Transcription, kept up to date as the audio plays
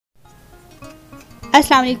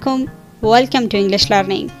अस्सलाम वालेकुम, welcome to English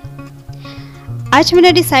learning. आज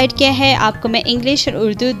मैंने डिसाइड किया है आपको मैं इंग्लिश और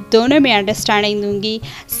उर्दू दोनों में अंडरस्टैंडिंग दूंगी,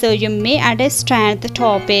 so you may understand the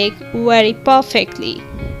topic very perfectly.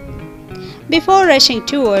 Before rushing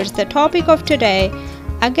towards the topic of today,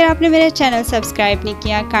 अगर आपने मेरा चैनल सब्सक्राइब नहीं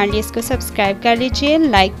किया, काइंडली इसको सब्सक्राइब कर लीजिए,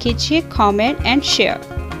 लाइक कीजिए, कमेंट एंड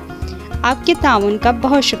शेयर। आपके ताउन का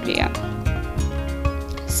बहुत शुक्रिया।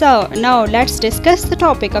 So now let's discuss the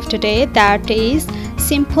topic of today, that is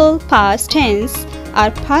simple past tense or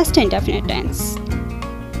past indefinite tense.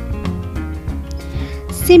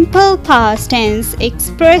 Simple past tense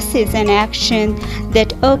expresses an action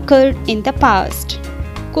that occurred in the past.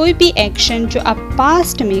 कोई भी action जो अब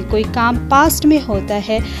past में, कोई काम पास्ट में होता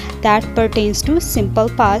है, that pertains to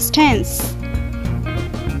simple past tense.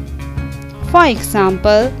 For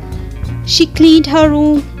example, she cleaned her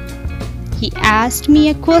room. He asked me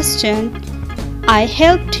a question. I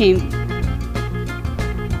helped him.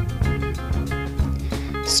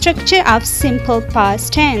 Structure of simple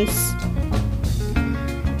past tense.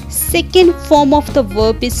 Second form of the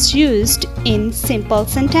verb is used in simple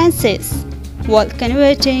sentences. While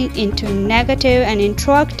converting into negative and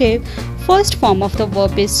interrogative, first form of the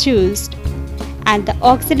verb is used. And the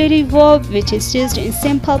auxiliary verb which is used in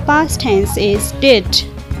simple past tense is did.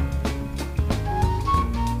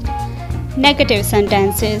 Negative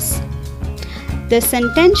sentences. The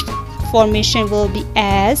sentence formation will be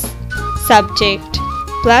as subject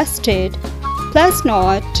plus did plus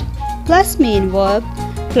not plus main verb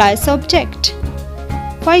plus object.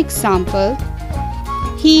 For example,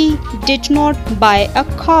 he did not buy a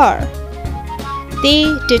car. They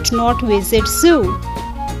did not visit zoo.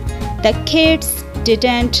 The kids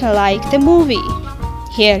didn't like the movie.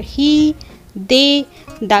 Here he, they,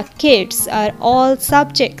 the kids are all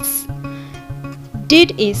subjects.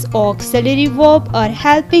 Did is auxiliary verb or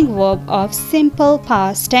helping verb of simple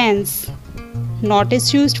past tense. Not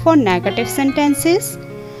is used for negative sentences.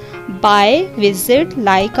 Buy, visit,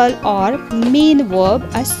 like or main verb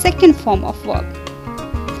a second form of verb.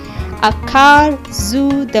 A car,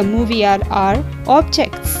 zoo, the movie are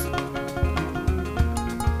objects.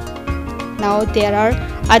 Now there are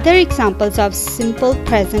other examples of simple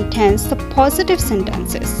present tense, the positive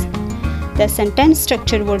sentences. The sentence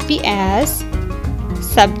structure would be as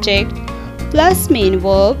subject plus main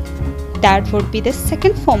verb, that would be the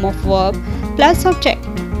second form of verb, plus object.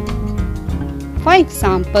 For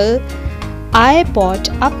example, I bought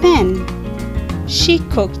a pen. She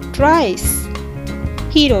cooked rice.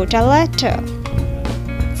 He wrote a letter.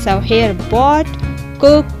 So here bought,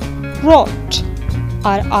 cooked, wrote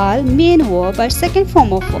are all main verb or second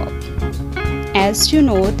form of verb. As you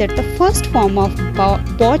know that the first form of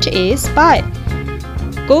bought is buy,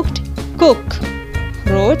 cooked, cook,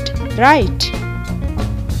 wrote, write.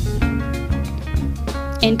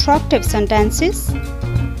 Interrogative sentences.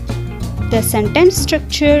 The sentence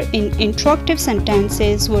structure in interrogative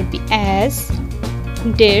sentences would be as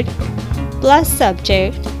did plus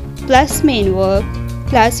subject plus main verb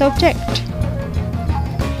plus object.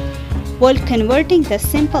 While converting the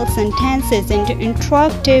simple sentences into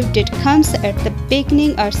interrogative, did comes at the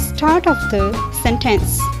beginning or start of the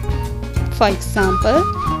sentence. For example,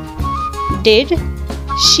 did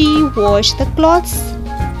she wash the clothes?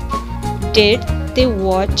 Did they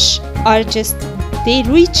watch or just they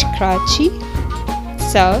reach Karachi?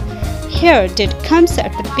 So here did comes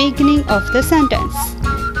at the beginning of the sentence.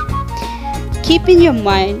 Keep in your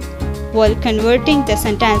mind, while converting the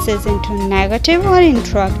sentences into negative or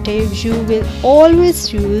interrogative, you will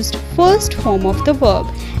always use first form of the verb,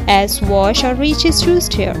 as wash or reach is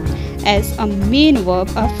used here as a main verb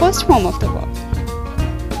or first form of the verb.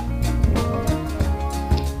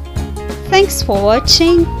 Thanks for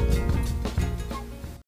watching.